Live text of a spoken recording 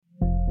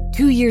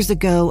2 years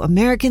ago,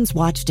 Americans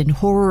watched in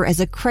horror as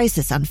a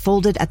crisis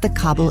unfolded at the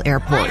Kabul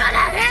airport.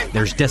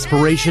 There's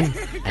desperation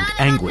and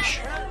anguish.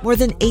 More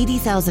than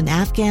 80,000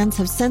 Afghans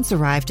have since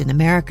arrived in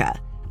America,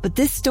 but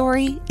this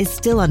story is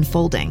still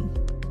unfolding.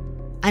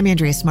 I'm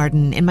Andrea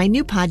Martin. In my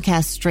new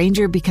podcast,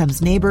 Stranger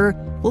Becomes Neighbor,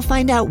 we'll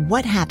find out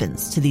what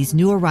happens to these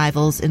new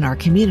arrivals in our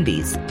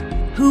communities.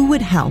 Who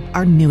would help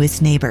our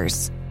newest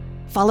neighbors?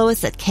 Follow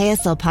us at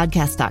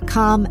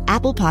kslpodcast.com,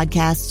 Apple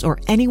Podcasts, or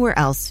anywhere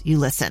else you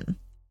listen.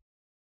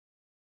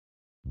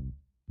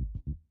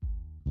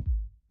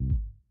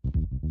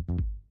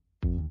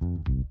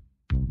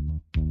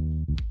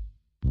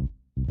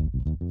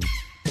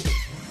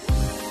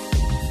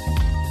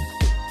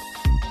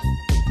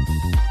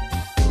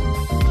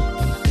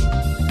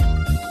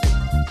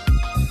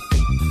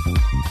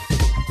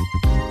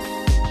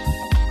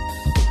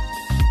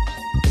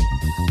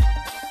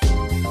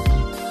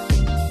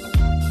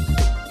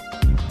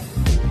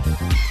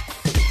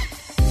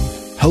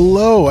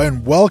 Hello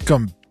and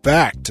welcome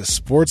back to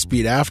Sports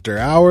Beat After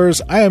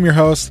Hours. I am your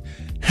host,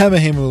 Hema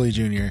Hamuli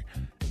Jr.,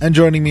 and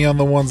joining me on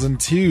the ones and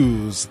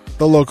twos,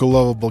 the local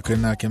lovable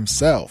Canuck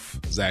himself,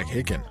 Zach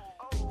Hicken.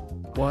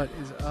 What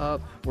is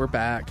up? We're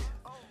back.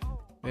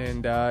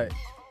 And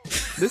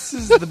this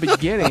is the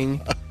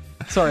beginning.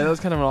 Sorry, that was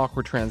kind of an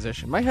awkward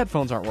transition. My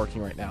headphones aren't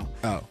working right now.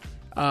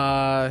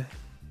 Oh.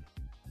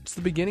 It's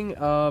the beginning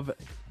of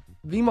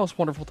the most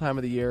wonderful time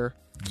of the year.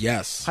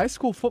 Yes. High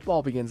school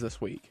football begins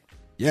this week.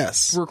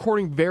 Yes. We're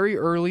recording very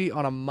early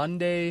on a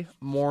Monday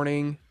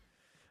morning,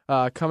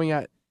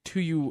 coming to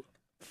you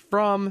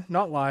from,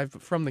 not live,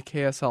 but from the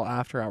KSL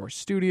After Hours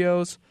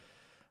studios.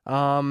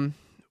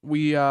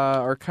 We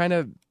just kind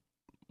of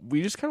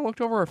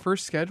looked over our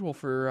first schedule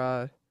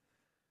for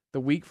the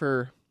week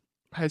for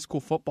high school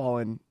football,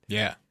 and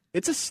yeah,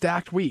 it's a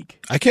stacked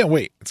week. I can't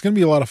wait. It's going to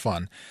be a lot of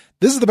fun.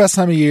 This is the best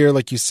time of year,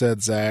 like you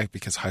said, Zach,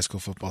 because high school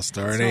football's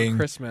starting. It's not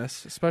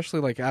Christmas, especially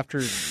like after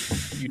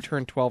you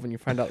turn 12 and you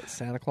find out that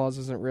Santa Claus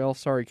isn't real.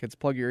 Sorry, kids,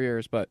 plug your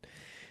ears, but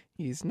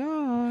he's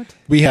not.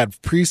 We had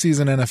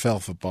preseason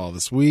NFL football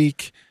this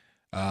week.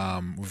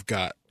 We've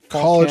got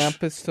Fall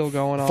camp is still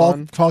going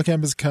on. Fall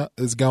camp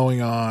is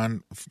going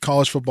on.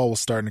 College football will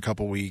start in a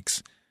couple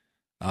weeks.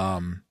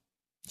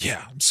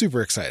 Yeah, I'm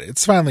super excited.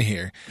 It's finally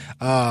here.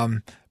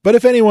 But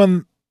if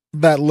anyone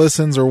that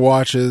listens or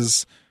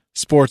watches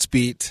Sports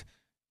Beat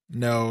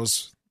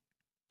knows,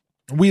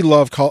 we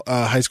love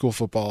high school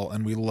football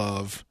and we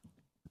love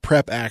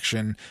prep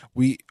action.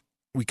 We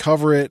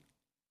cover it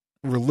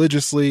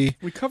religiously.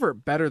 We cover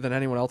it better than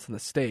anyone else in the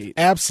state.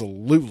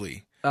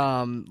 Absolutely.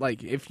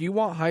 Like if you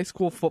want high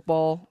school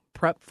football,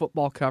 prep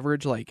football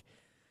coverage, like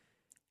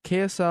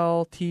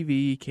KSL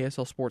TV,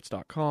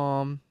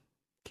 KSLSports.com,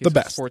 KSL the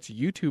best. Sports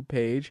YouTube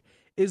page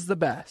is the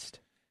best.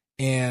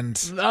 And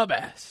the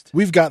best.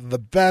 We've got the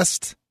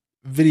best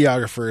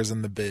videographers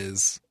in the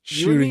biz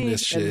shooting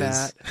this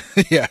shit.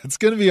 Yeah, it's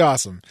going to be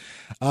awesome.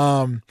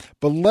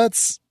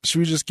 But should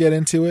we just get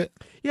into it?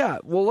 Yeah,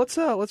 well, let's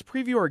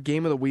preview our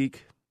game of the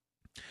week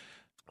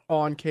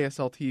on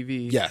KSL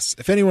TV. Yes,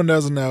 if anyone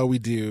doesn't know, we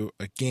do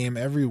a game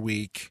every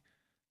week.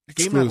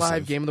 Game Night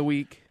Live, game of the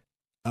week.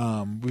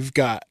 We've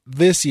got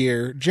this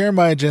year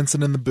Jeremiah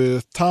Jensen in the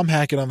booth, Tom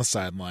Hackett on the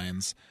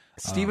sidelines,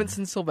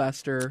 Stevenson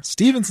Sylvester,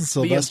 the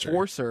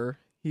enforcer.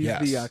 He's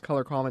the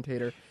color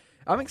commentator.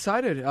 I'm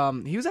excited.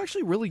 He was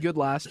actually really good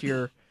last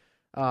year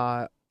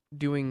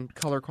doing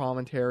color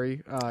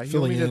commentary. He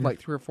only did like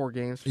 3 or 4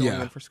 games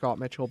filling in for Scott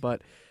Mitchell,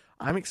 but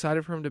I'm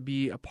excited for him to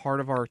be a part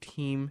of our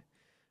team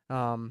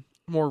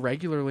more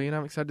regularly, and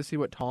I'm excited to see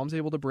what Tom's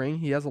able to bring.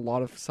 He has a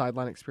lot of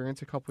sideline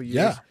experience, a couple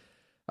years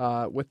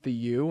with the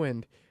U,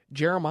 and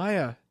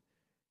Jeremiah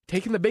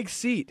taking the big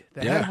seat,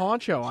 the head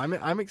honcho.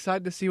 I'm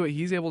excited to see what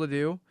he's able to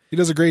do. He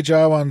does a great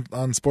job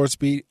on Sports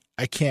Beat.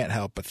 I can't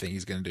help but think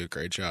he's going to do a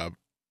great job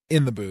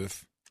in the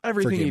booth.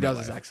 Everything he does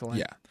is excellent.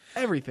 Yeah.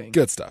 Everything.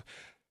 Good stuff.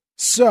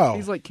 So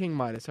he's like King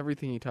Midas.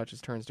 Everything he touches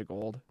turns to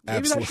gold. Maybe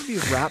absolutely. that should be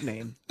his rap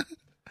name.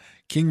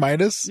 King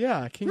Midas?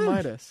 Yeah, King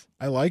Midas.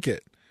 I like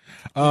it.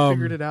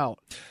 Figured it out.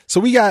 So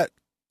we got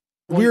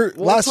let's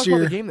last talk year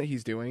about the game that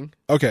he's doing.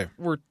 Okay.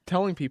 We're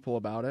telling people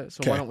about it,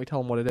 so why don't we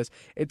tell them what it is?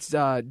 It's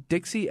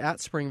Dixie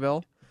at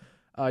Springville.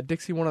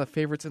 Dixie, one of the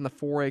favorites in the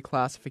 4A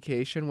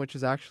classification, which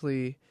is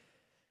actually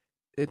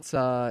it's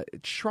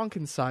shrunk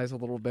in size a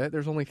little bit.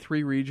 There's only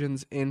 3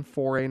 regions in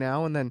 4A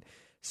now, and then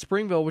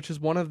Springville, which is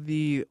one of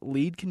the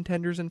lead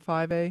contenders in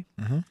 5A.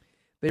 Mm-hmm.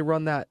 They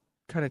run that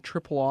kind of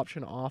triple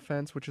option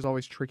offense, which is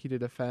always tricky to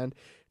defend.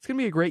 It's going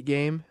to be a great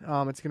game.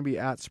 It's going to be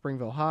at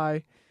Springville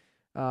High.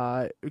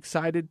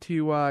 Excited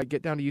to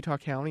get down to Utah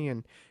County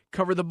and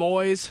cover the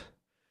boys.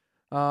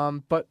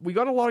 But we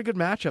got a lot of good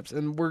matchups,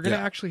 and we're going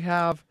to actually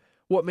have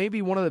what may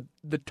be one of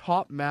the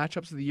top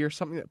matchups of the year,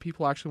 something that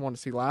people actually wanted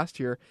to see last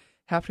year,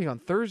 happening on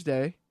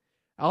Thursday.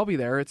 I'll be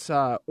there. It's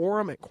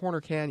Orem at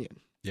Corner Canyon.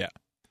 Yeah.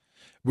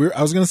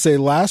 I was going to say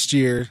last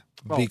year,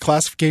 the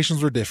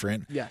classifications were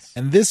different. Yes.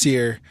 And this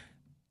year,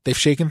 they've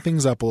shaken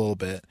things up a little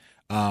bit.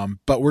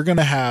 But we're going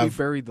to have... We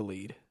buried the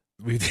lead.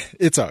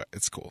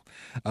 It's cool.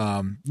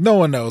 No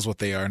one knows what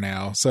they are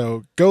now,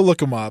 so go look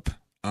them up.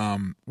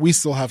 We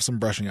still have some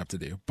brushing up to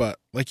do, but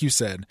like you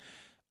said,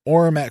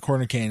 Orem at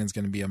Corner Canyon is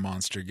going to be a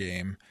monster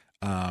game.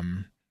 A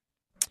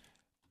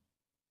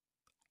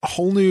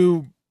whole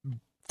new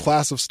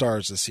class of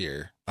stars this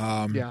year.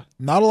 Not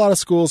a lot of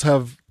schools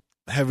have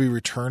heavy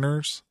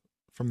returners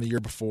from the year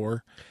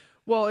before.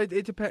 Well,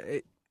 it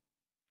depends.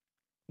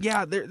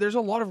 There's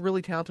a lot of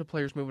really talented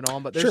players moving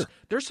on, but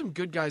there's some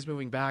good guys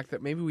moving back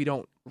that maybe we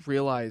don't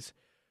realize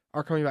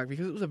are coming back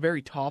because it was a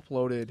very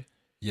top-loaded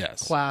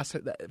class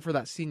for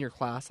that senior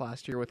class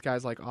last year with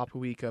guys like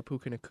Apuika,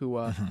 Puka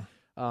Nacua,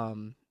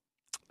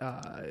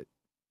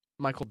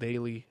 Michael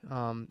Daly,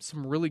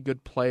 some really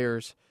good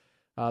players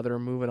that are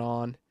moving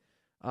on.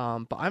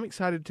 But I'm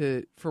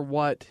excited for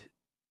what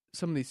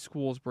some of these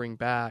schools bring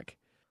back.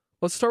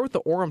 Let's start with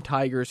the Orem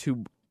Tigers,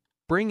 who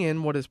bring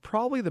in what is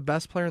probably the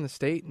best player in the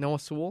state, Noah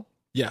Sewell.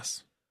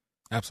 Yes,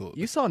 absolutely.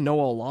 You saw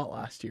Noah a lot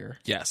last year.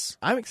 Yes.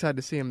 I'm excited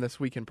to see him this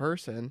week in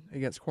person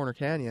against Corner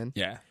Canyon.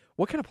 Yeah.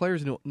 What kind of player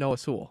is Noah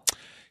Sewell?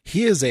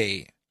 He is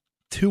a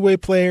two-way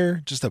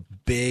player, just a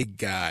big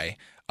guy.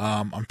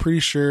 I'm pretty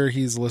sure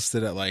he's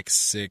listed at like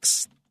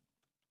 6'1",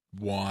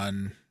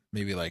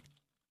 maybe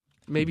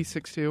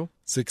 6'2".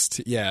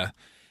 6'2", yeah.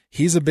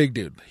 He's a big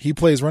dude. He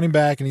plays running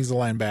back and he's a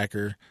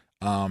linebacker.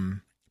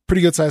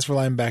 Pretty good size for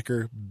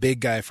linebacker, big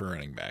guy for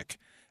running back.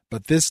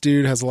 But this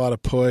dude has a lot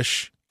of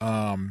push,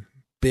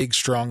 big,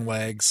 strong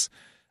legs.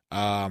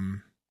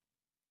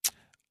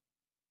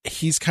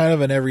 He's kind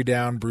of an every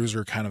down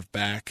bruiser kind of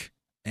back,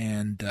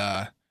 and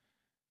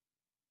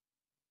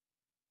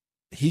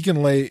he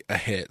can lay a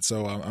hit.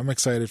 So I'm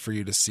excited for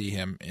you to see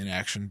him in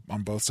action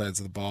on both sides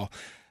of the ball.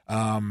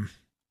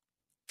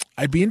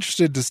 I'd be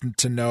interested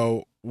to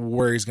know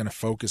where he's going to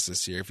focus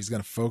this year. If he's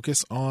going to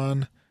focus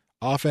on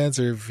offense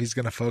or if he's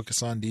going to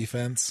focus on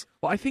defense.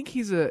 Well, I think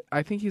he's a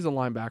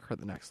linebacker at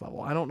the next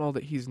level. I don't know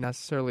that he's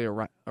necessarily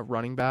a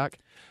running back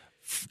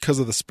because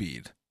of the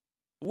speed.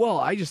 Well,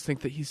 I just think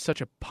that he's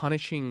such a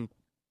punishing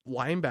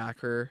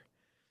linebacker.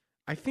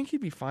 I think he'd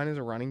be fine as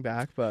a running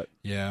back, but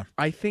yeah,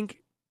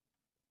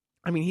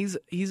 he's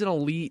an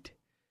elite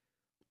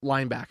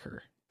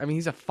linebacker. I mean,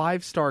 he's a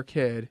 5-star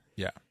kid.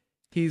 Yeah.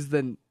 He's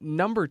the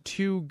number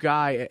 2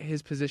 guy at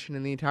his position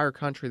in the entire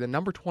country, the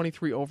number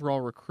 23 overall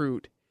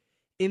recruit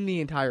in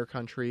the entire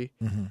country.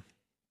 Mm-hmm.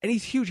 And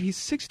he's huge. He's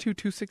 6'2",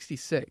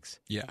 266.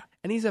 Yeah.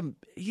 And he's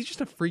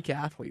just a freak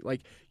athlete.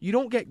 Like, you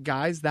don't get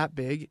guys that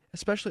big,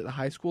 especially at the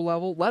high school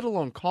level, let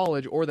alone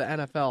college or the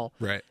NFL,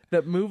 right,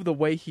 that move the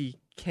way he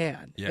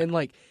can. Yeah. And,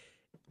 like,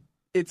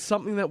 it's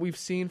something that we've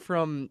seen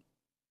from,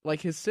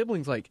 like, his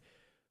siblings. Like,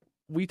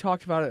 we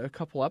talked about it a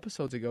couple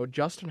episodes ago.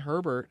 Justin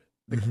Herbert,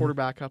 the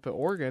quarterback up at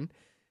Oregon,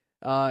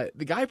 the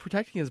guy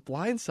protecting his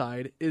blind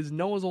side is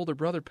Noah's older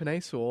brother,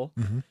 Penei Sewell.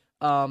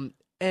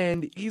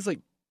 And he's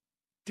like,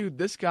 dude,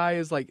 this guy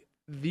is like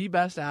the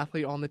best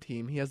athlete on the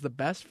team. He has the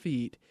best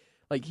feet.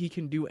 Like, he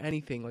can do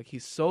anything. Like,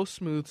 he's so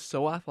smooth,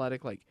 so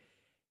athletic. Like,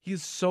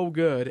 he's so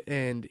good.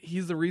 And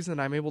he's the reason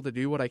I'm able to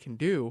do what I can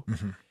do.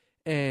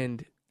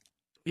 And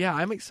yeah,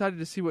 I'm excited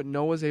to see what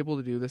Noah's able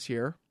to do this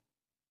year.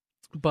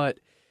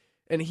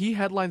 And he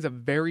headlines a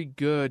very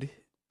good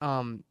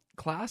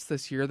class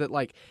this year that,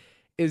 like,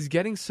 is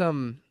getting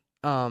some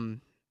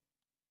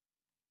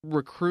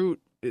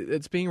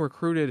it's being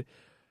recruited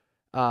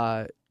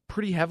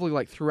pretty heavily,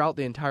 like, throughout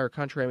the entire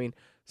country. I mean,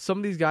 some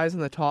of these guys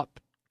in the top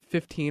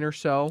 15 or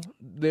so,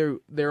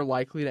 they're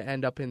likely to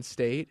end up in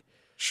state.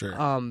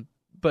 Sure.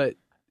 But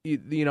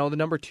you know, the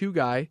number 2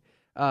 guy,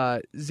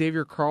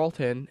 Xavier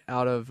Carlton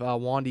out of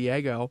Juan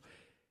Diego,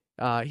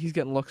 he's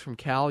getting looks from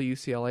Cal,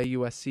 UCLA,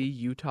 USC,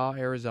 Utah,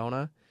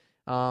 Arizona.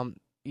 You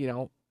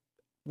know,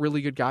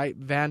 really good guy.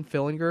 Van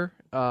Fillinger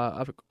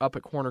up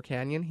at Corner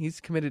Canyon, he's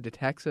committed to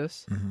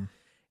Texas.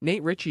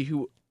 Nate Ritchie,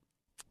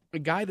 a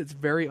guy that's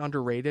very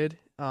underrated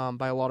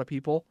by a lot of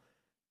people.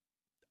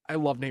 I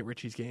love Nate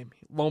Ritchie's game.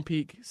 Lone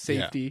Peak,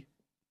 safety,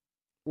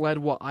 led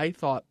what I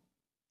thought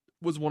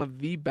was one of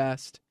the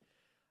best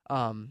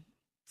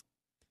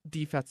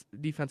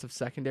defensive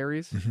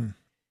secondaries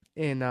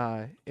in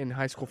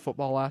high school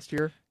football last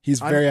year. He's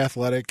very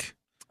athletic,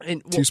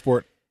 and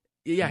two-sport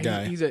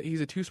guy. He's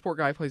a two-sport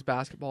guy, plays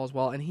basketball as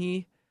well, and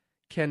he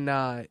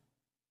can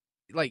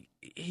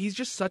he's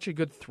just such a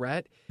good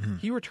threat.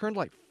 He returned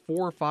like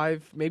 4 or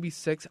 5, maybe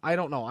 6. I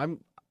don't know.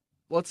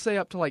 Let's say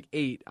up to like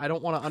 8. I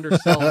don't want to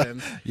undersell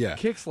him.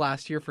 Kicks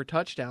last year for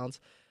touchdowns.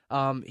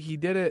 He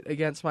did it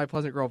against my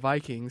Pleasant Grove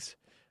Vikings.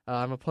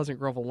 I'm a Pleasant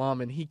Grove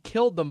alum, and he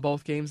killed them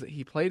both games that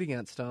he played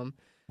against them.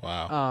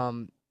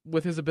 Wow.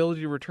 With his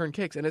ability to return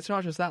kicks, and it's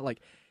not just that.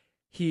 Like,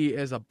 he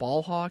is a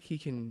ball hawk. He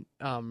can.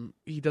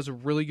 He does a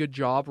really good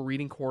job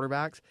reading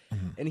quarterbacks,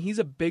 and he's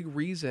a big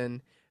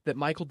reason that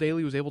Michael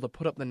Daly was able to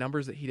put up the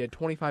numbers that he did,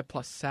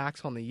 25+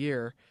 sacks on the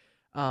year.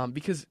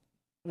 Because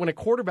when a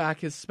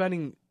quarterback is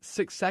spending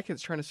 6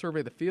 seconds trying to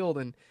survey the field,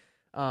 and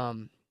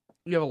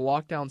you have a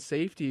lockdown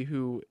safety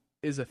who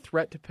is a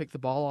threat to pick the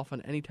ball off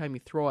on any time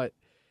you throw it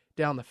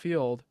down the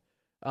field,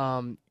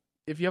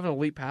 if you have an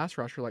elite pass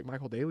rusher like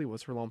Michael Daly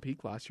was for Lone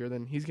Peak last year,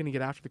 then he's going to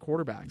get after the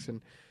quarterbacks.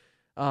 And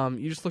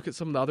you just look at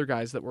some of the other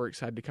guys that we're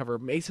excited to cover.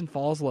 Mason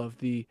Falslove,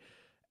 the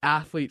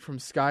athlete from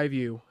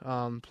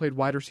Skyview, played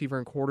wide receiver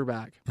and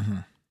quarterback. Mm-hmm.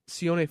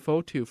 Sione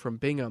Fotu from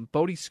Bingham.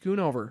 Bodie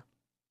Schoonover,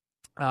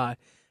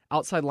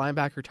 outside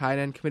linebacker, tight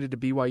end, committed to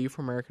BYU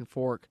from American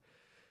Fork.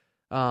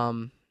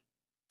 A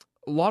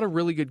lot of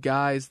really good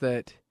guys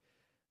that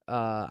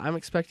I'm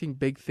expecting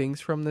big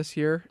things from this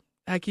year.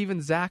 Heck,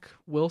 even Zach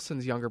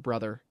Wilson's younger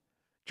brother,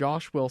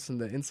 Josh Wilson,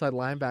 the inside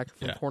linebacker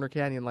from Corner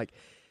Canyon. Like,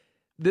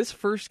 this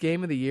first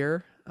game of the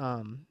year,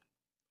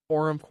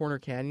 Orem Corner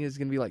Canyon is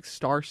going to be like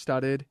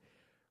star-studded.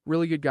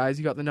 Really good guys.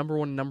 You got the number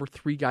 1 and number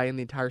 3 guy in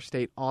the entire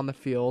state on the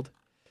field.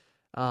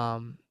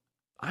 I'm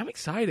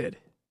excited.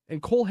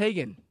 And Cole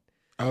Hagan.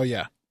 Oh,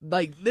 yeah.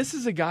 Like, this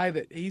is a guy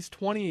that he's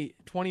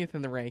 20th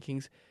in the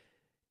rankings.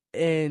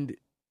 And,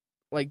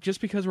 like,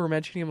 just because we're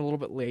mentioning him a little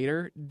bit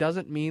later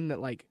doesn't mean that,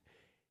 like,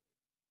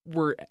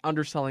 we're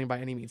underselling by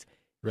any means.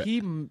 Right.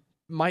 He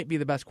might be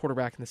the best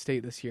quarterback in the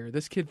state this year.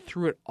 This kid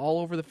threw it all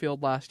over the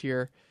field last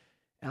year.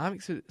 And I'm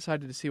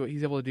excited to see what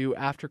he's able to do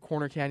after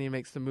Corner Canyon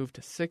makes the move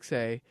to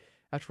 6A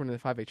after winning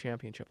the 5A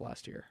championship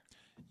last year.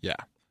 Yeah.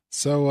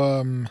 So,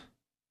 another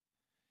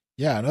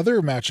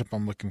matchup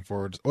I'm looking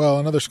forward to. Well,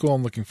 another school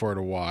I'm looking forward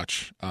to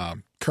watch.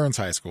 Kearns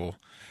High School.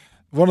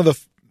 One of the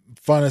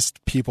funnest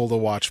people to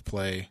watch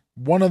play.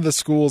 One of the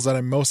schools that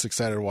I'm most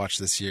excited to watch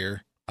this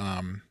year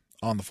on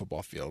the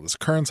football field is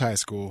Kearns High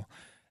School.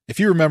 If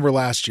you remember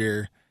last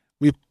year,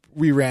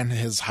 we ran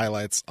his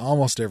highlights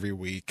almost every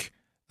week.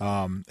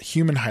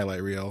 Human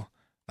highlight reel.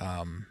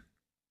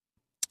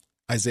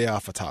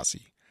 Isaiah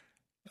Fatasi.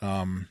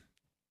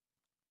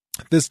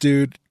 This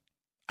dude,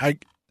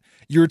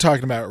 you were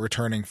talking about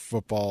returning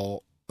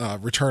football,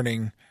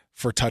 returning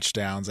for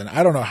touchdowns, and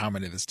I don't know how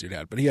many this dude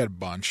had, but he had a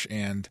bunch.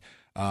 And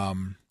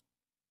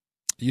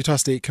Utah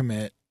State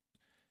commit.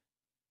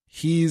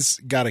 He's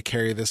got to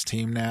carry this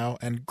team now.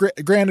 And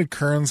granted,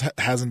 Kearns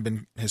hasn't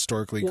been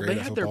historically great at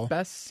football. They had their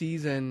best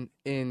season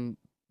in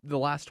the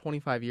last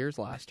 25 years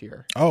last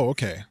year. Oh,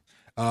 okay.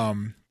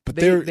 But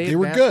they were good.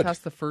 They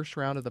past the first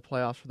round of the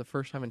playoffs for the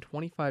first time in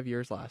 25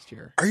 years last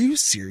year. Are you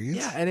serious?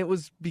 Yeah, and it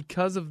was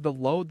because of the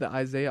load that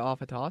Isaiah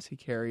Afatasi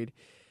carried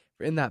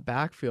in that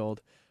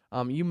backfield.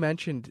 You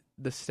mentioned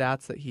the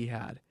stats that he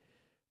had.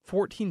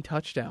 14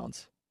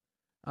 touchdowns.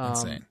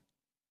 Insane.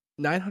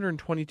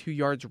 922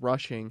 yards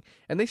rushing.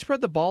 And they spread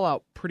the ball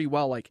out pretty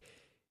well. Like,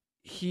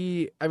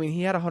 he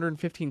had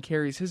 115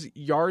 carries. His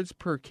yards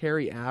per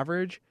carry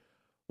average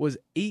was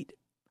pretty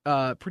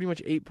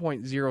much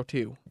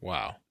 8.02.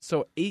 Wow.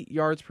 So 8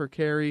 yards per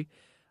carry.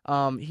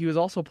 He was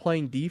also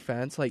playing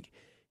defense. Like,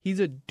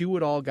 he's a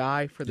do-it-all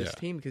guy for this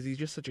team because he's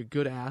just such a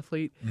good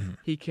athlete.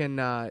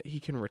 Mm-hmm. He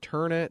can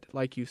return it,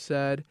 like you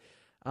said.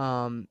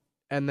 And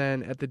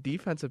then at the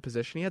defensive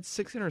position, he had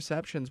 6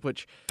 interceptions,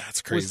 which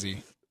that's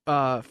crazy.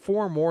 Was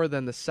 4 more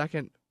than the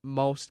second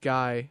most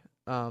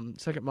on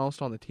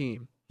the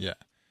team. Yeah.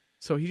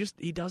 So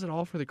he does it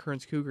all for the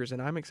Kearns Cougars,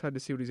 and I'm excited to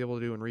see what he's able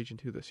to do in Region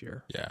 2 this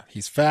year. Yeah,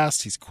 he's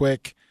fast, he's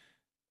quick.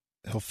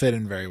 He'll fit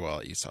in very well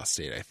at Utah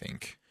State, I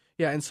think.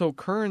 Yeah, and so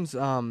Kearns,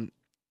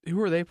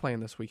 who are they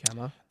playing this week,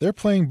 Emma? They're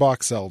playing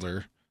Box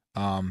Elder,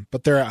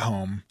 but they're at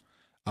home.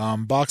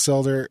 Box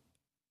Elder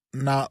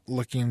not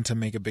looking to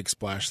make a big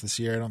splash this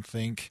year, I don't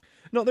think.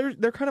 No,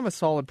 they're kind of a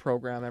solid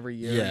program every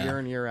year, year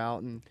in, year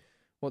out, and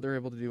what they're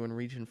able to do in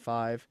Region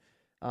 5,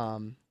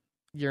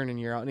 year in and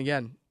year out. And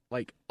again,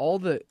 like,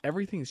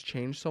 everything's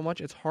changed so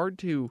much. It's hard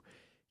to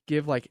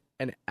give like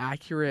an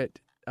accurate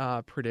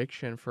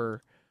prediction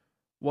for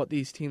what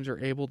these teams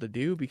are able to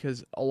do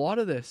because a lot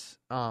of this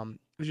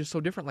is just so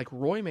different. Like,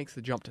 Roy makes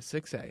the jump to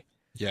 6A.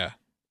 Yeah.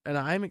 And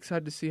I'm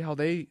excited to see how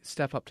they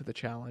step up to the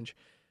challenge.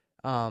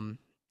 Sorry,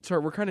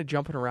 we're kind of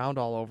jumping around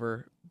all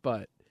over,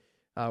 but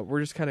we're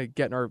just kind of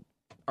getting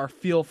our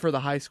feel for the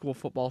high school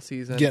football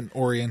season. Getting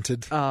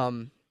oriented.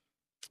 But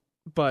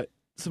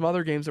some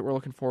other games that we're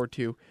looking forward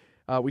to.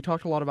 We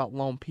talked a lot about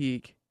Lone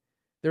Peak.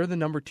 They're the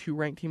number 2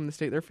 ranked team in the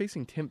state. They're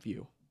facing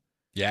Timpview.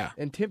 Yeah.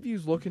 And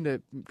Timpview's looking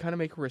to kind of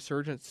make a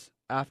resurgence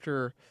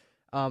after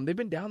they've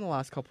been down the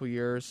last couple of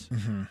years.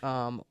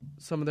 Mm-hmm.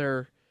 Some of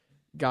their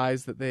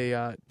guys that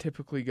they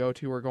typically go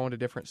to are going to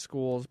different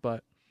schools,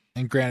 but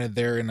and granted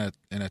they're in a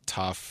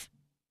tough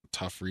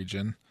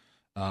region.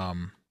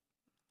 And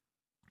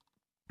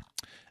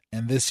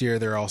this year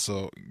they're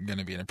also going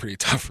to be in a pretty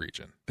tough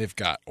region. They've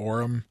got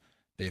Orem,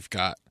 they've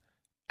got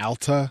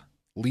Alta,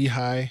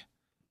 Lehigh,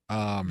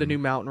 the new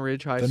Mountain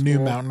Ridge High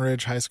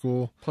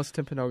School, plus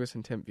Timpanogos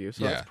and Timpview.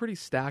 So it's pretty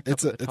stacked.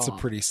 It's a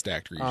pretty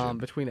stacked region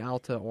between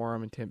Alta,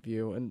 Orem, and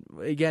Timpview. And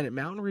again,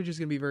 Mountain Ridge is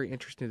going to be very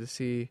interesting to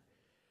see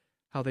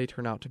how they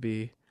turn out to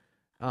be.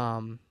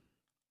 But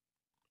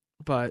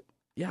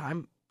yeah,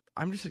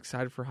 I'm just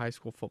excited for high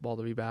school football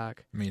to be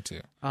back. Me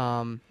too.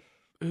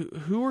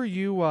 Who are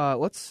you?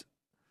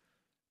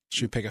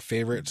 Should we pick a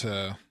favorite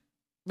to?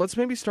 Let's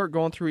maybe start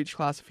going through each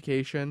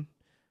classification.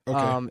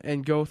 Okay.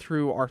 And go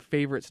through our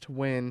favorites to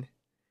win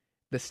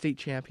the state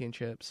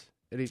championships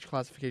at each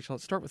classification.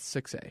 Let's start with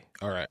 6A.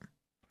 All right.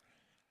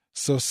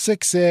 So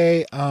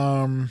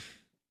 6A,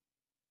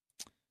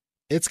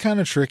 it's kind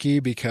of tricky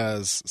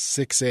because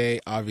 6A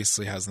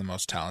obviously has the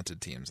most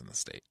talented teams in the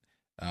state.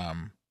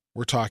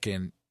 We're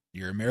talking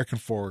your American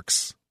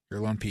Forks, your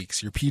Lone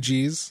Peaks, your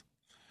PGs.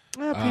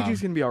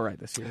 PG's going to be all right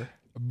this year.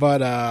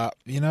 But,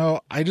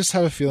 I just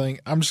have a feeling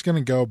I'm just going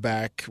to go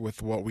back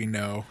with what we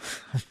know.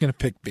 I'm going to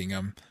pick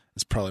Bingham.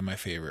 It's probably my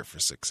favorite for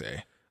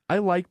 6A. I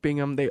like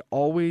Bingham. They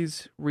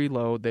always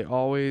reload. They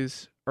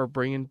always are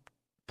bringing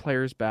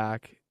players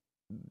back.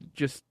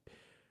 Just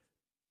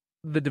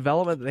the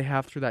development that they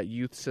have through that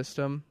youth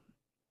system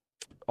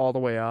all the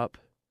way up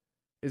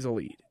is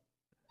elite.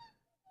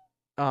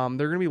 They're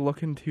going to be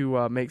looking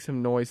to make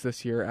some noise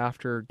this year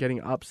after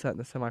getting upset in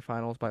the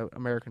semifinals by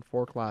American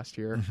Fork last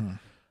year.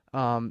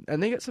 Mm-hmm.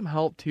 And they get some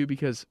help, too,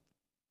 because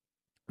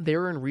they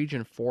were in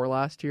Region 4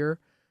 last year,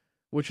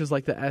 which is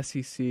like the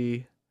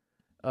SEC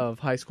of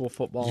high school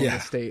football in the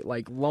state.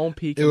 Like Lone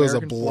Peak, it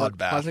American was a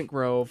bloodbath. Pleasant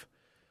Grove,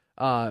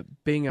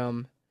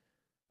 Bingham,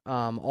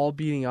 all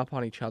beating up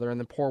on each other, and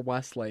then poor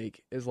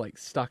Westlake is like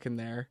stuck in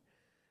there.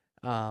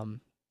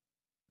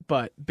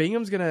 But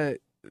Bingham's gonna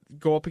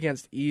go up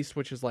against East,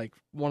 which is like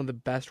one of the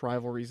best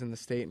rivalries in the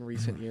state in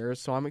recent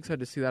years. So I'm excited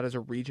to see that as a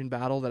region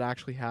battle that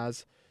actually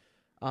has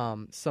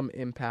some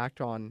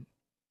impact on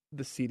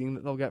the seeding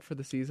that they'll get for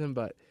the season.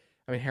 But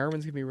I mean,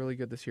 Harriman's gonna be really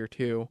good this year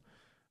too.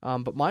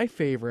 But my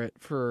favorite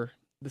for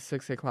the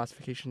 6A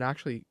classification,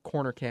 actually,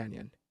 Corner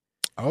Canyon.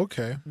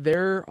 Okay.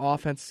 Their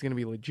offense is going to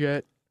be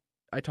legit.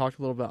 I talked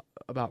a little bit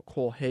about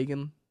Cole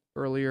Hagan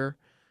earlier.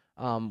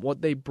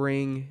 What they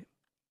bring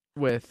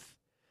with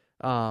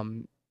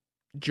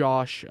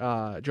Josh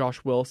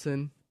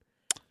Wilson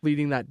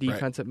leading that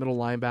defense at middle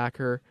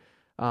linebacker,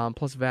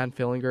 plus Van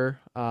Fillinger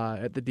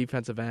at the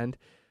defensive end.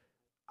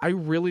 I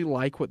really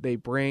like what they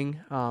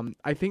bring.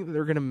 I think that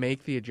they're going to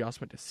make the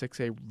adjustment to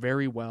 6A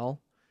very well,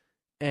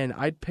 and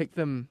I'd pick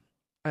them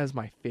as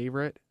my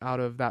favorite out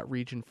of that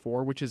Region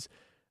 4, which is,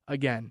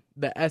 again,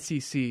 the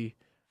SEC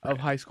of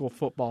high school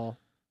football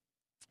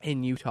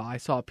in Utah. I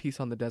saw a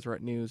piece on the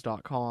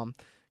DeseretNews.com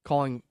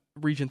calling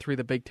Region 3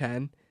 the Big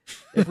Ten.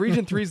 If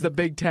Region 3 is the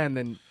Big Ten,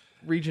 then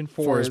Region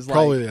 4 is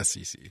probably the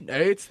SEC.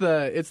 It's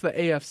the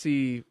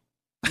AFC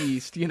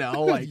East,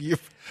 like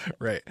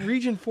right.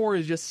 Region 4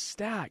 is just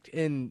stacked,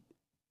 and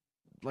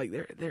like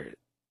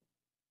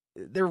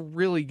they're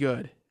really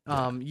good.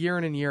 Year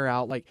in and year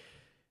out, like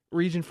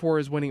Region 4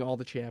 is winning all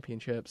the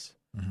championships,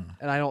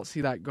 and I don't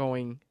see that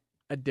going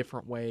a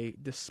different way,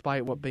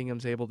 despite what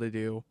Bingham's able to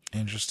do.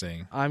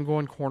 Interesting. I'm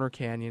going Corner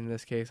Canyon in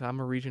this case. I'm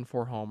a Region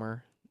 4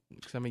 homer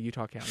because I'm a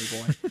Utah County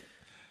boy.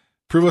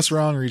 Prove us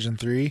wrong, Region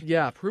 3.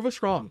 Yeah, prove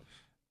us wrong.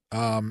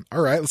 All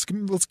right,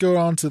 let's go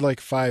on to like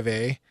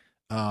 5A.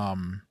 How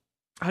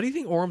do you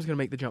think Orem's going to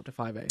make the jump to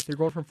 5A? They're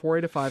going from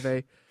 4A to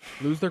 5A,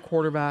 lose their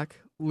quarterback,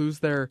 lose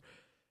their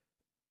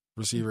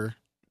receiver.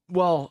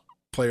 Well,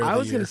 player. I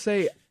was going to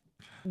say,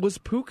 is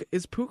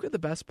Puka the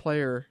best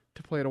player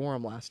to play at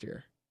Orem last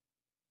year?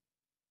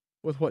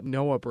 With what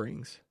Noah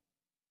brings?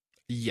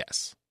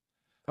 Yes.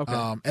 Okay.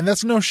 And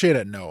that's no shade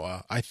at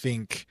Noah. I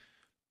think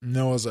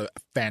Noah's a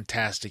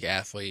fantastic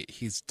athlete.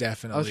 He's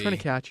definitely... I was trying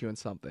to catch you in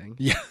something.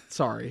 Yeah.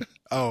 Sorry.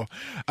 Oh.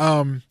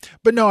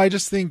 But no, I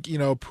just think,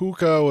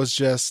 Puka was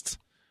just...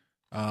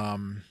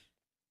 and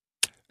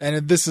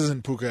this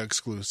isn't Puka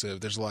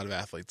exclusive. There's a lot of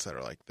athletes that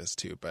are like this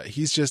too. But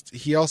he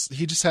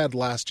just had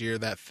last year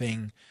that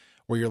thing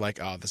where you're like,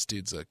 oh, this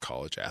dude's a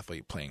college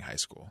athlete playing high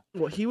school.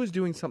 Well, he was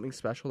doing something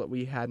special that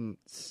we hadn't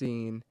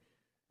seen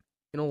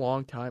in a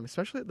long time,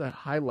 especially at the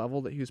high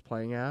level that he was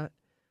playing at.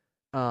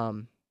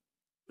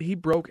 He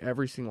broke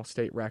every single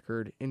state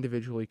record,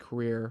 individually,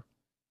 career,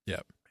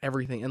 yep,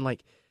 everything. And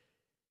like,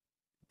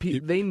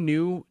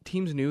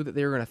 teams knew that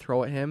they were going to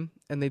throw at him,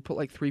 and they put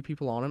like 3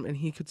 people on him, and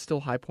he could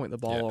still high point the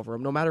ball over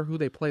him, no matter who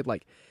they played.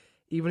 Like,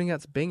 even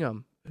against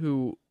Bingham,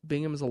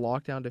 Bingham is a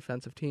lockdown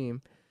defensive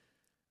team.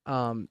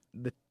 And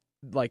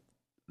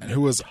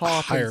who was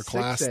top higher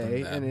class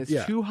than them. And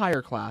it's 2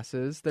 higher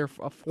classes. They're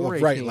a 4A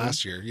right, team.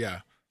 last year, yeah.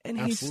 And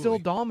absolutely. He still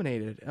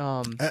dominated.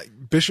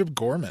 Bishop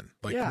Gorman,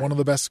 one of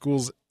the best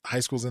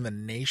high schools in the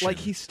nation. Like,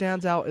 he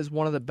stands out as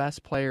one of the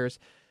best players.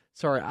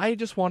 Sorry, I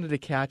just wanted to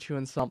catch you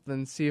in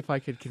something, see if I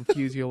could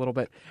confuse you a little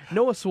bit.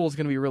 Noah Sewell is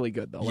going to be really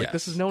good, though. Like,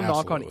 this is no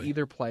knock on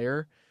either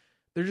player.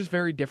 They're just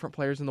very different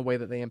players in the way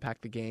that they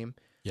impact the game.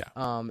 Yeah.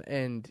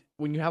 And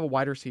when you have a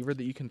wide receiver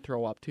that you can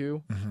throw up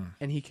to,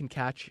 and he can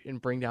catch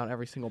and bring down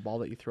every single ball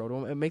that you throw to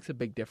him, it makes a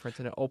big difference,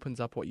 and it opens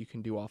up what you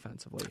can do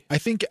offensively. I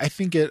think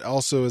it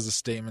also is a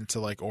statement to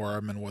like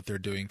Orem and what they're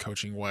doing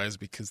coaching wise,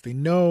 because they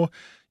know,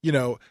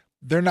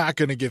 they're not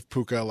going to give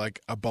Puka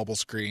like a bubble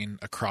screen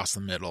across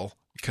the middle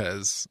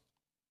because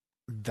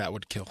that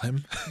would kill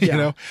him,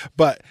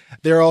 But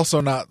they're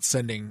also not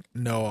sending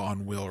Noah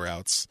on wheel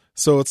routes,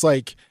 so it's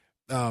like.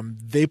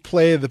 They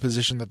play the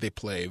position that they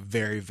play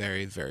very,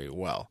 very, very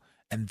well,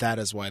 and that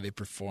is why they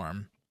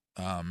perform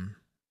at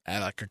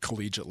like a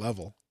collegiate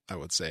level, I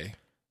would say.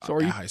 So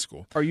at high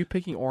school. Are you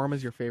picking Orem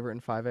as your favorite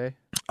in 5A?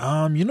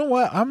 You know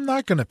what? I'm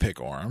not gonna pick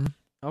Orem.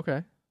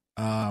 Okay.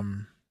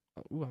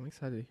 Ooh, I'm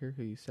excited to hear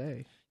who you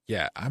say.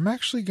 Yeah, I'm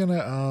actually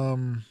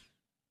gonna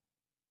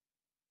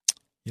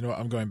you know what,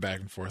 I'm going back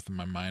and forth in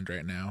my mind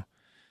right now.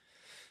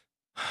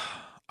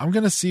 I'm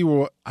gonna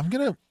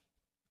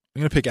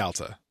pick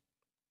Alta.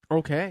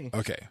 Okay.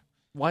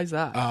 Why is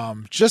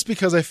that? Just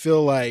because I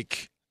feel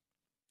like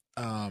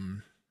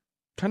kind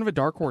of a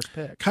dark horse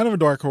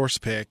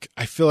pick.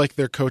 I feel like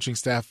their coaching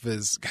staff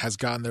has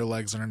gotten their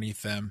legs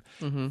underneath them.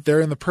 Mm-hmm.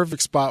 They're in the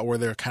perfect spot where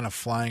they're kind of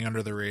flying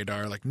under the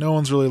radar. Like no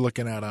one's really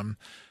looking at them.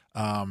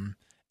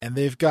 And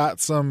they've got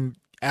some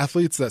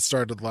athletes that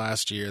started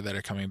last year that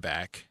are coming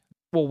back.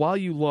 Well, while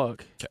you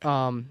look,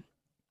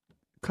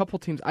 couple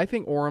teams. I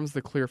think Orem's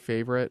the clear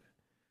favorite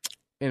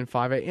in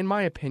 5A. In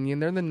my opinion,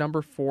 they're the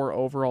number 4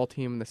 overall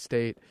team in the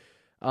state.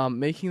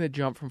 Making the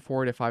jump from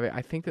 4A to 5A,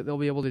 I think that they'll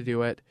be able to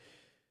do it.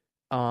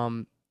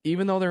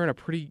 Even though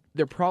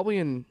they're probably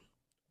in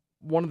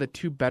one of the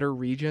 2 better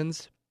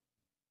regions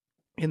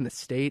in the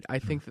state. I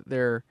think that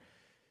they're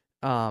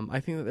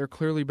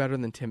clearly better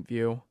than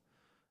Timpview.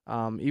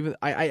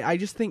 I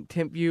just think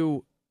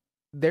Timpview,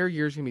 their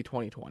year's gonna be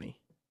 2020.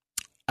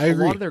 I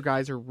agree. A lot of their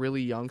guys are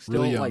really young still.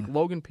 Really young. Like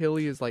Logan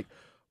Pilley is like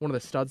one of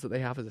the studs that they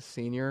have as a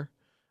senior.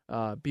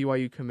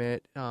 BYU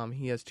commit.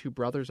 He has 2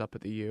 brothers up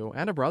at the U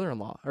and a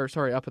brother-in-law,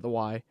 up at the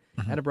Y,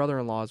 and a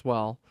brother-in-law as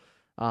well.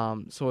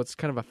 So it's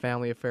kind of a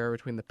family affair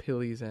between the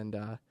Pilleys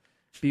and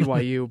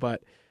BYU.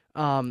 But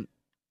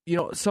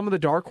some of the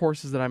dark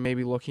horses that I may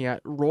be looking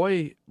at,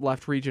 Roy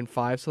left Region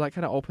 5, so that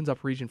kind of opens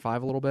up Region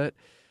 5 a little bit.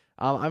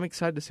 I'm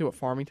excited to see what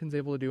Farmington's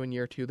able to do in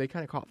year 2. They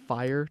kind of caught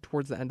fire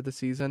towards the end of the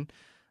season.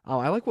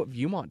 I like what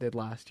Viewmont did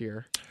last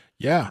year.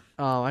 Yeah.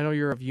 I know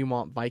you're a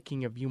Viewmont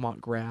Viking, a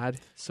Viewmont grad,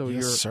 so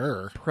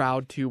you're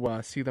proud to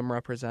see them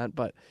represent.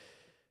 But,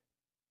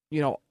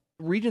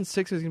 Region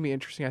 6 is going to be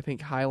interesting. I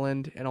think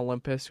Highland and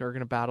Olympus are going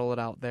to battle it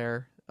out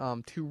there.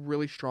 2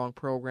 really strong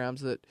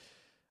programs that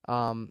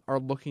are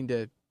looking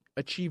to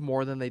achieve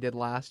more than they did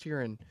last year.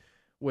 And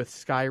with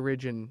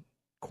Skyridge and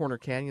Corner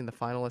Canyon, the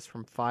finalists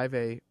from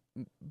 5A,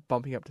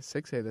 bumping up to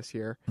 6A this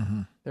year,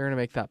 they're going to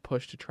make that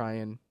push to try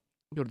and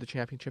go to the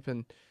championship.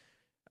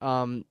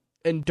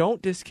 And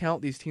don't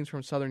discount these teams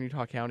from Southern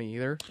Utah County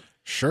either.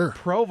 Sure.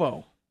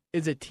 Provo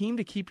is a team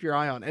to keep your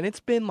eye on, and it's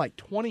been like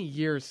 20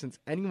 years since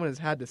anyone has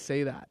had to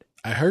say that.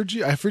 I've heard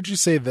you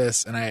say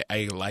this, and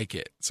I like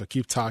it. So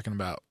keep talking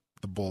about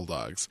the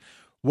Bulldogs.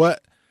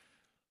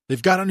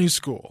 They've got a new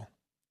school.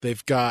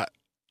 They've got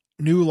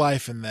new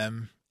life in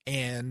them,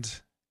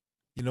 and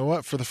you know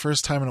what? For the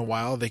first time in a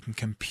while, they can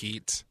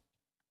compete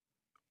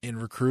in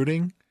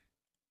recruiting,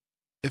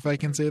 if I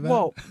can say that.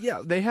 Well,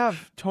 yeah, they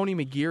have Tony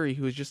McGeary,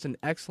 who is just an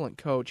excellent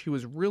coach. He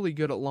was really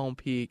good at Lone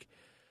Peak.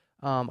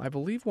 I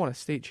believe won a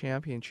state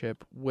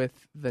championship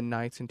with the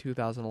Knights in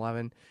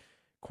 2011,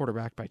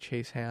 quarterbacked by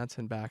Chase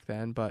Hansen back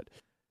then. But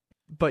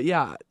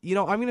yeah,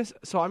 I'm gonna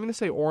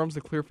say Orem's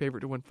the clear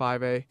favorite to win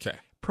 5A. Okay.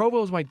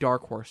 Provo is my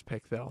dark horse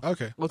pick, though.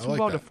 Okay. Let's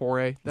move on to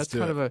 4A. That's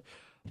kind of a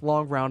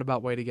long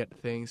roundabout way to get to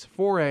things.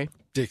 4A.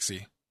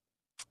 Dixie.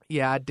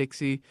 Yeah,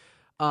 Dixie.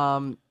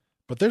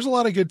 But there's a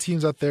lot of good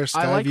teams out there.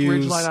 I like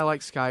Ridgeline. I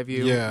like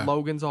Skyview. Yeah.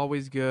 Logan's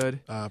always good.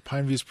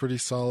 Pineview's pretty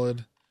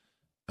solid.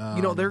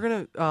 They're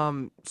going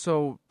to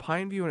so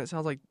Pineview, and it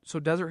sounds like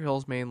Desert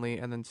Hills mainly,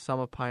 and then some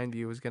of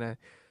Pineview is going to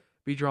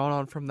be drawn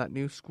on from that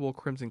new school,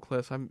 Crimson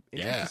Cliffs. I'm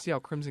interested to see how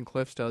Crimson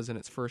Cliffs does in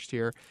its first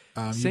year.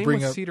 Same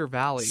with Cedar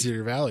Valley.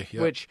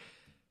 Yep. Which,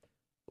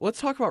 let's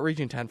talk about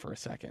Region 10 for a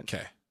second.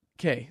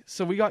 Okay,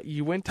 so we got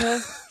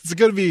Uinta.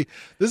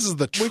 This is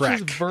the trek.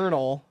 Which is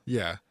Vernal.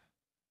 Yeah.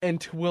 And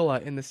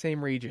Tooele in the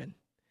same region.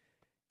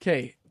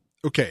 Okay.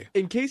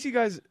 In case you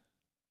guys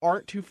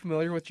aren't too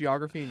familiar with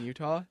geography in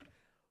Utah,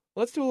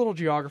 let's do a little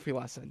geography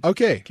lesson.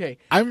 Okay.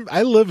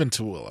 I live in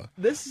Tooele.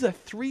 This is a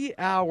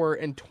 3-hour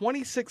and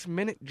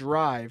 26-minute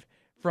drive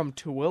from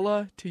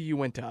Tooele to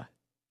Uinta.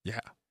 Yeah.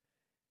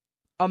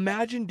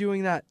 Imagine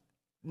doing that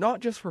not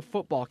just for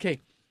football.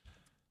 Okay.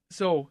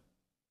 So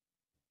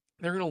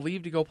they're going to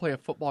leave to go play a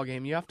football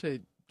game. You have to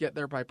get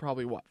there by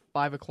probably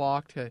 5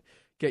 o'clock to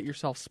get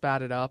yourself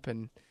spatted up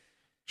and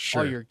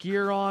all your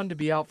gear on to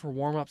be out for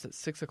warm-ups at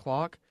 6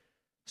 o'clock.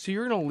 So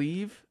you're going to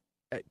leave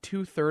at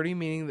 2:30,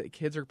 meaning that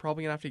kids are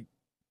probably going to have to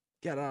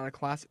get out of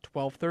class at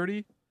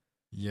 12:30.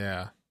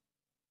 Yeah.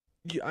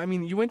 I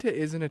mean, Uinta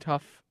is in a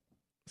tough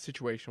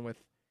situation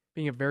with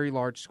being a very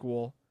large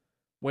school,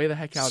 way the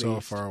heck out east. So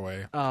far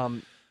away. I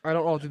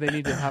don't know. Do they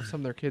need to have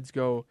some of their kids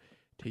go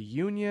to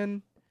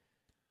Union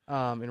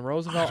in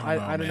Roosevelt?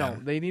 I don't know.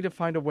 They need to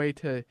find a way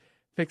to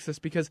fix this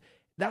because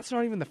that's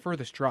not even the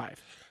furthest drive.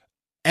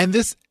 And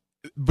this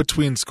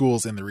between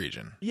schools in the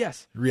region.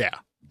 Yes. Yeah.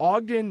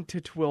 Ogden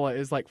to Tooele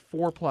is like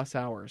 4+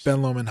 hours.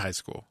 Ben Lomond High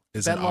School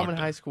is in Ogden. Ben Lomond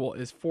High School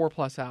is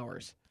 4+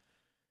 hours.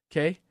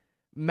 Okay?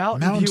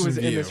 Mountain View is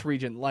in this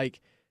region.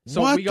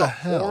 So we got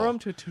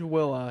Orem to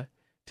Tooele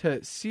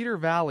to Cedar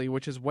Valley,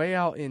 which is way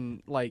out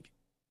in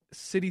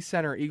city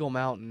center, Eagle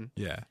Mountain.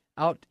 Yeah.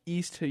 Out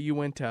east to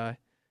Uinta.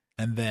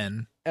 And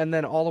then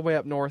all the way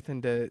up north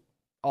into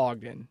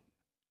Ogden.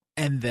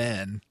 And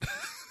then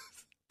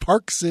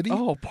Park City.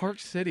 Oh, Park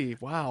City.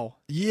 Wow.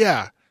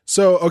 Yeah.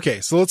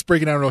 So let's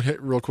break it down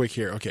real quick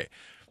here. Okay.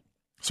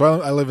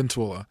 So I live in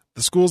Tooele.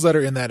 The schools that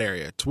are in that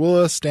area,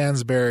 Tooele,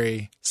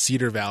 Stansbury,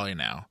 Cedar Valley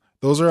now.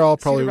 Those are all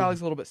probably... Cedar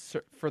Valley's a little bit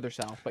further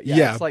south, but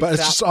yeah, but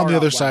it's just on the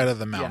other side of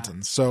the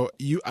mountains. So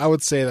I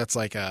would say that's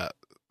like a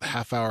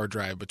half-hour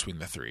drive between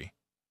the three.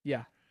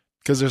 Yeah.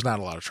 Because there's not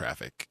a lot of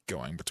traffic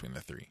going between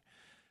the three.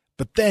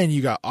 But then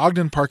you got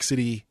Ogden, Park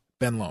City,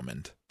 Ben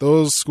Lomond.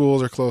 Those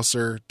schools are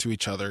closer to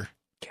each other.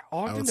 Yeah,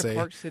 Ogden to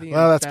Park City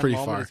well, that's Ben pretty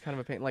Lomond far. is kind of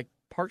a pain. Like,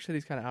 Park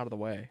City's kind of out of the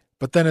way.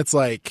 But then it's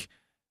like...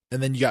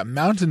 And then you got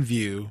Mountain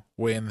View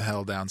way in the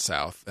hell down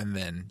south, and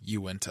then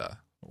Uinta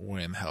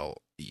way in the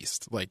hell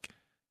east. Like,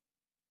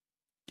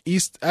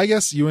 east, I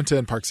guess Uinta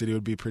and Park City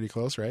would be pretty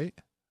close, right?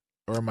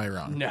 Or am I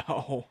wrong?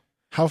 No.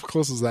 How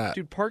close is that?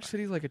 Dude, Park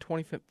City's like a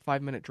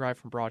 25-minute drive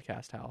from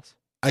Broadcast House.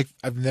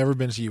 I've never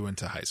been to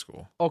Uinta High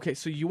School. Okay,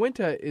 so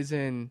Uinta is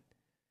in,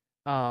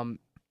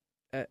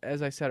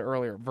 as I said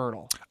earlier,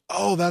 Vernal.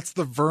 Oh, that's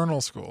the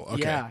Vernal school.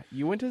 Okay. Yeah,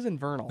 Uinta's in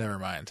Vernal. Never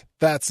mind.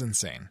 That's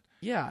insane.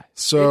 Yeah.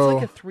 So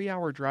it's like a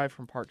 3-hour drive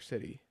from Park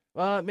City.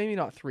 Maybe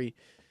not 3.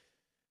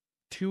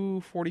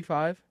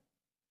 2:45.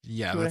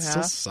 Yeah, that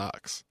still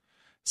sucks.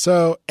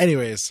 So,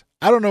 anyways,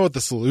 I don't know what the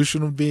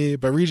solution would be,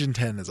 but Region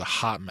 10 is a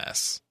hot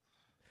mess.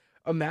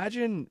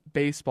 Imagine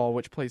baseball,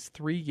 which plays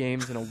 3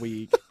 games in a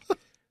week,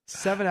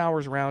 7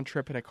 hours round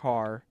trip in a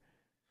car,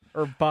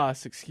 or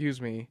bus,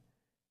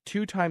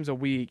 2 times a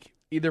week,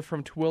 either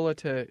from Tooele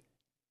to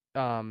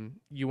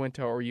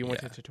Uinta or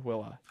Uinta to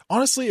Tooele.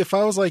 Honestly, if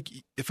I was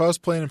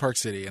playing in Park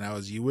City and I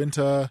was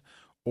Uinta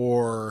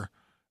or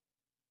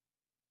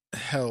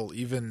hell,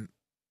 even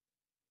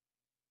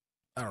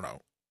I don't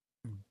know,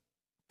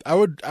 I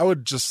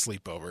would just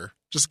sleep over.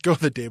 Just go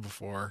the day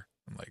before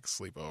and like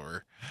sleep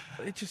over.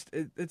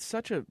 It's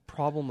such a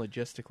problem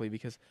logistically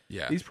because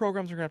these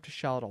programs are gonna have to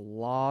shell out a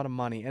lot of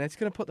money, and it's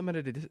gonna put them at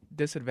a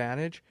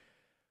disadvantage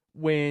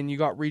when you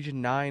got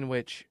Region 9,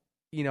 which,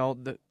 you know,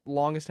 the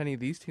longest any of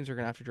these teams are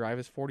going to have to drive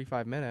is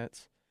 45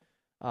 minutes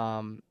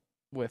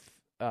with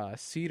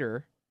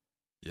Cedar.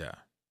 Yeah.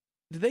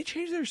 Did they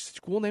change their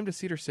school name to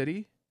Cedar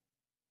City?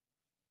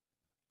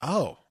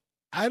 Oh,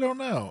 I don't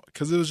know,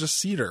 because it was just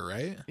Cedar,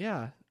 right?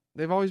 Yeah.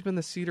 They've always been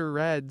the Cedar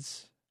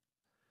Reds.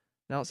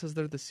 Now it says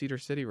they're the Cedar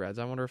City Reds.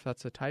 I wonder if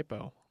that's a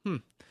typo.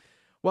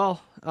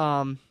 Well,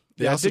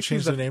 they also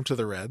changed their name to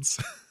the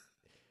Reds.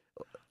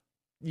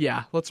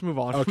 Yeah, let's move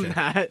on from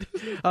that.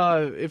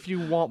 If you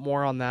want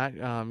more on that,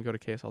 go to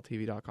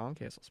KSLTV.com,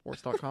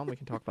 KSLSports.com. We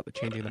can talk about the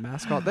changing of the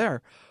mascot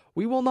there.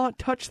 We will not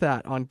touch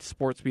that on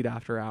Sportsbeat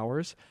After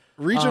Hours.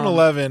 Region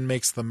 11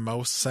 makes the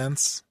most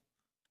sense.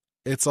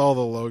 It's all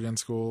the Logan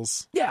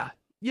schools. Yeah.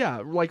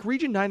 Like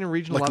Region 9 and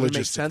Region 11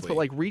 makes sense, but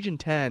like Region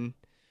 10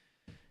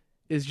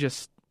 is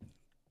just,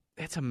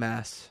 it's a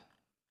mess.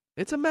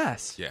 It's a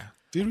mess. Yeah.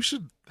 Dude,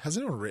 has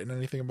anyone written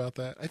anything about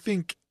that? I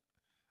think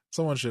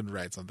someone should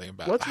write something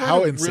about Let's how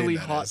write insane a really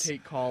that hot is.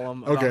 take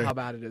column about how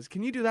bad it is.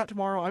 Can you do that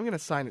tomorrow? I'm going to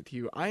sign it to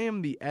you. I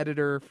am the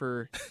editor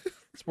for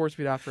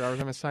Sportsbeat After Hours.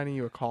 I'm assigning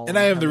you a column. And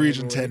I am the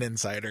Region 10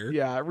 insider.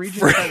 Yeah,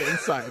 Region 10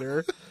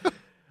 insider.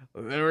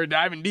 We're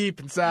diving deep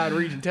inside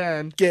Region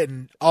 10.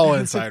 Getting all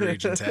inside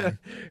Region 10.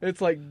 It's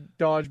like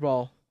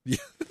dodgeball. Yeah.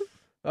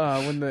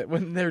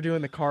 When they're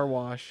doing the car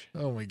wash.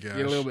 Oh my gosh.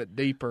 Get a little bit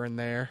deeper in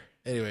there.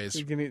 Anyways.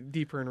 You can get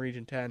deeper in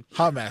Region 10.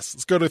 Hot mess.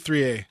 Let's go to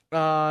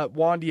 3A.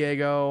 Juan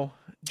Diego,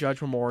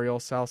 Judge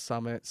Memorial, South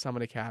Summit,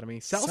 Summit Academy.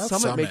 South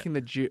Summit making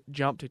the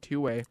jump to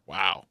 2A.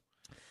 Wow.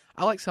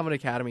 I like Summit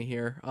Academy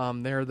here.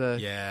 They're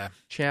the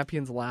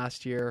champions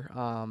last year.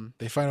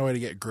 They find a way to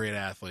get great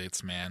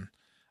athletes, man.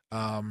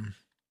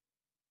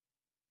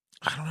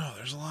 I don't know.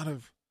 There's a lot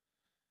of...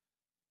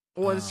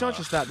 Well, it's not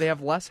just that. They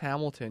have Les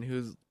Hamilton,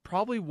 who's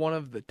probably one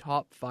of the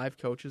top 5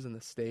 coaches in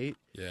the state.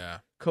 Yeah.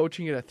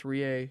 Coaching at a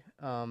 3A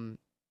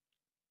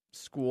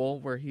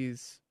school where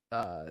he's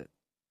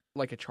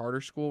like a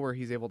charter school where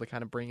he's able to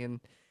kind of bring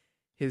in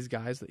his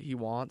guys that he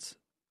wants.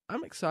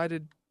 I'm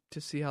excited to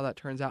see how that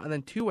turns out. And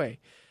then 2A.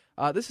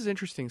 This is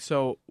interesting.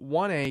 So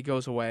 1A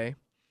goes away.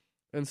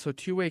 And so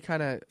 2A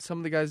kind of, some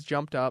of the guys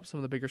jumped up. Some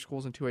of the bigger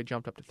schools in 2A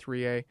jumped up to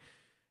 3A.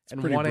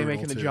 And 1A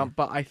making the jump.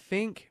 But I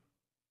think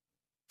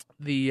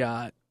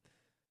the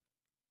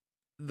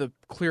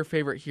clear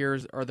favorite here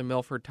are the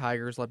Milford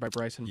Tigers, led by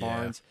Bryson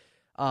Barnes.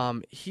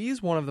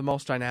 He's one of the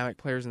most dynamic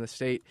players in the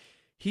state.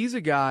 He's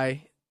a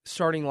guy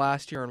starting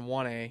last year in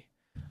 1A.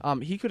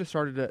 He could have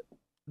started at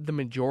the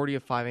majority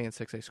of 5A and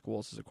 6A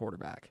schools as a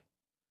quarterback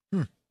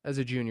as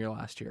a junior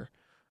last year.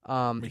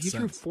 He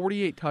threw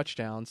 48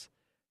 touchdowns,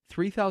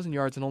 3,000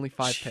 yards, and only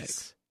 5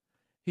 picks.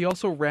 He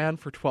also ran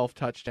for 12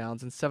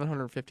 touchdowns and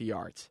 750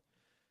 yards.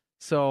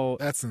 So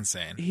that's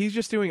insane. He's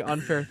just doing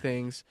unfair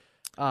things.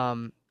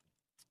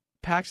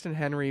 Paxton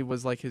Henry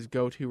was like his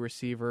go-to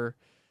receiver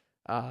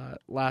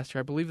last year.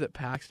 I believe that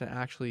Paxton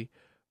actually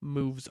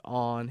moves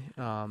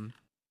on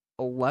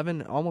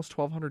 11, almost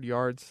 1,200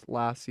 yards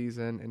last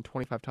season and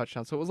 25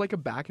 touchdowns. So it was like a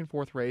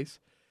back-and-forth race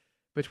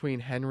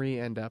between Henry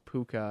and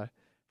Puka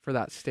for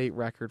that state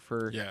record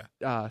for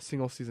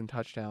single-season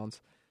touchdowns.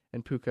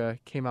 And Puka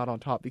came out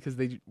on top because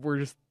they were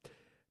just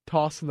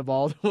tossing the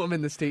ball to him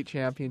in the state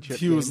championship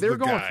game. They were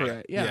going for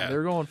it. Yeah, they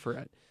were going for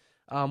it.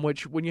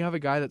 Which, when you have a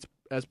guy that's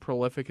as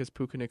prolific as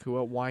Puka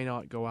Nacua, why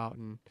not go out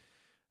and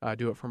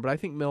do it for him? But I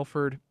think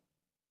Milford,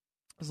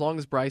 as long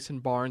as Bryson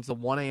Barnes, the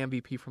 1A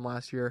MVP from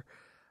last year,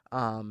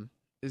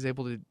 is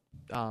able to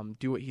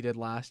do what he did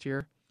last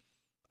year,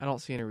 I don't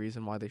see any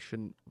reason why they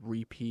shouldn't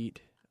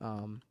repeat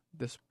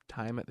this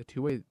time at the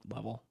 2A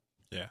level.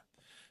 Yeah.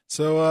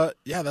 So,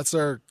 that's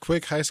our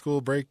quick high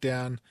school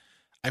breakdown.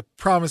 I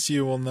promise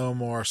you we'll know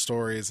more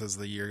stories as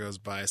the year goes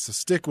by, so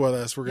stick with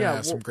us. We're going to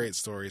have some great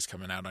stories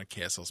coming out on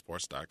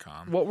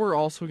KSLSports.com. What we're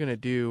also going to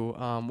do,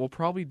 we'll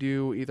probably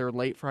do either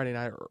late Friday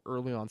night or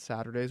early on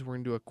Saturdays. We're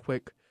going to do a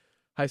quick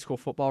high school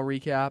football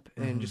recap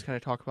and just kind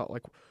of talk about,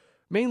 like,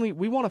 mainly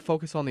we want to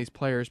focus on these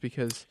players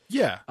because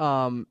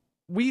the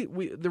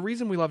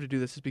reason we love to do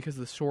this is because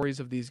of the stories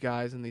of these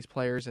guys and these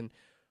players, and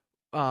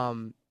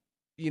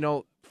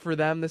for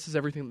them this is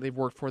everything that they've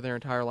worked for their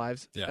entire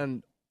lives,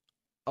 and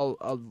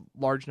a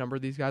large number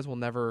of these guys will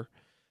never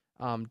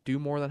do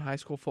more than high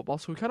school football.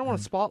 So we kind of want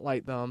to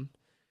spotlight them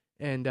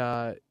and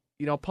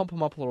pump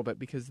them up a little bit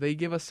because they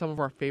give us some of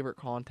our favorite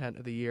content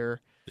of the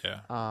year.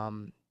 Yeah.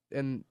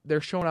 And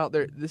they're showing out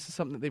there. This is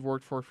something that they've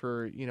worked for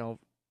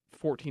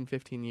 14,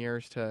 15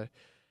 years to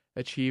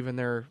achieve, and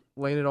they're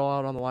laying it all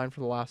out on the line for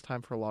the last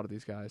time for a lot of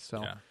these guys.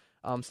 So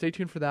stay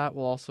tuned for that.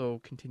 We'll also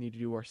continue to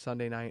do our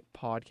Sunday night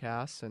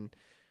podcasts, and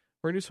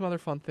we're going to do some other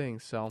fun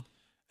things. So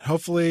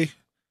hopefully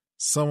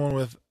someone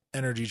with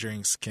energy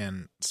drinks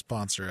can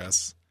sponsor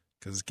us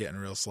because it's getting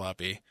real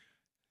sloppy.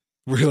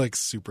 We're like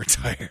super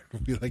tired.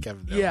 We like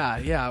have no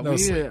we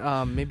need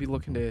to maybe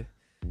look into.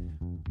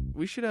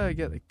 We should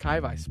get a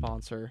Kai-Vai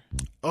sponsor.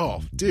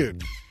 Oh,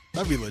 dude,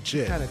 that'd be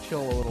legit. Kind of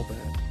chill a little bit.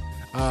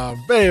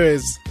 But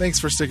anyways, thanks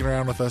for sticking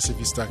around with us if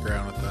you stuck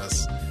around with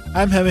us.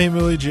 I'm Heme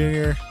Mooley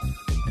Jr.,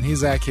 and he's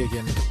Zach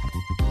Hicken.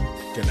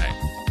 Good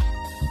night.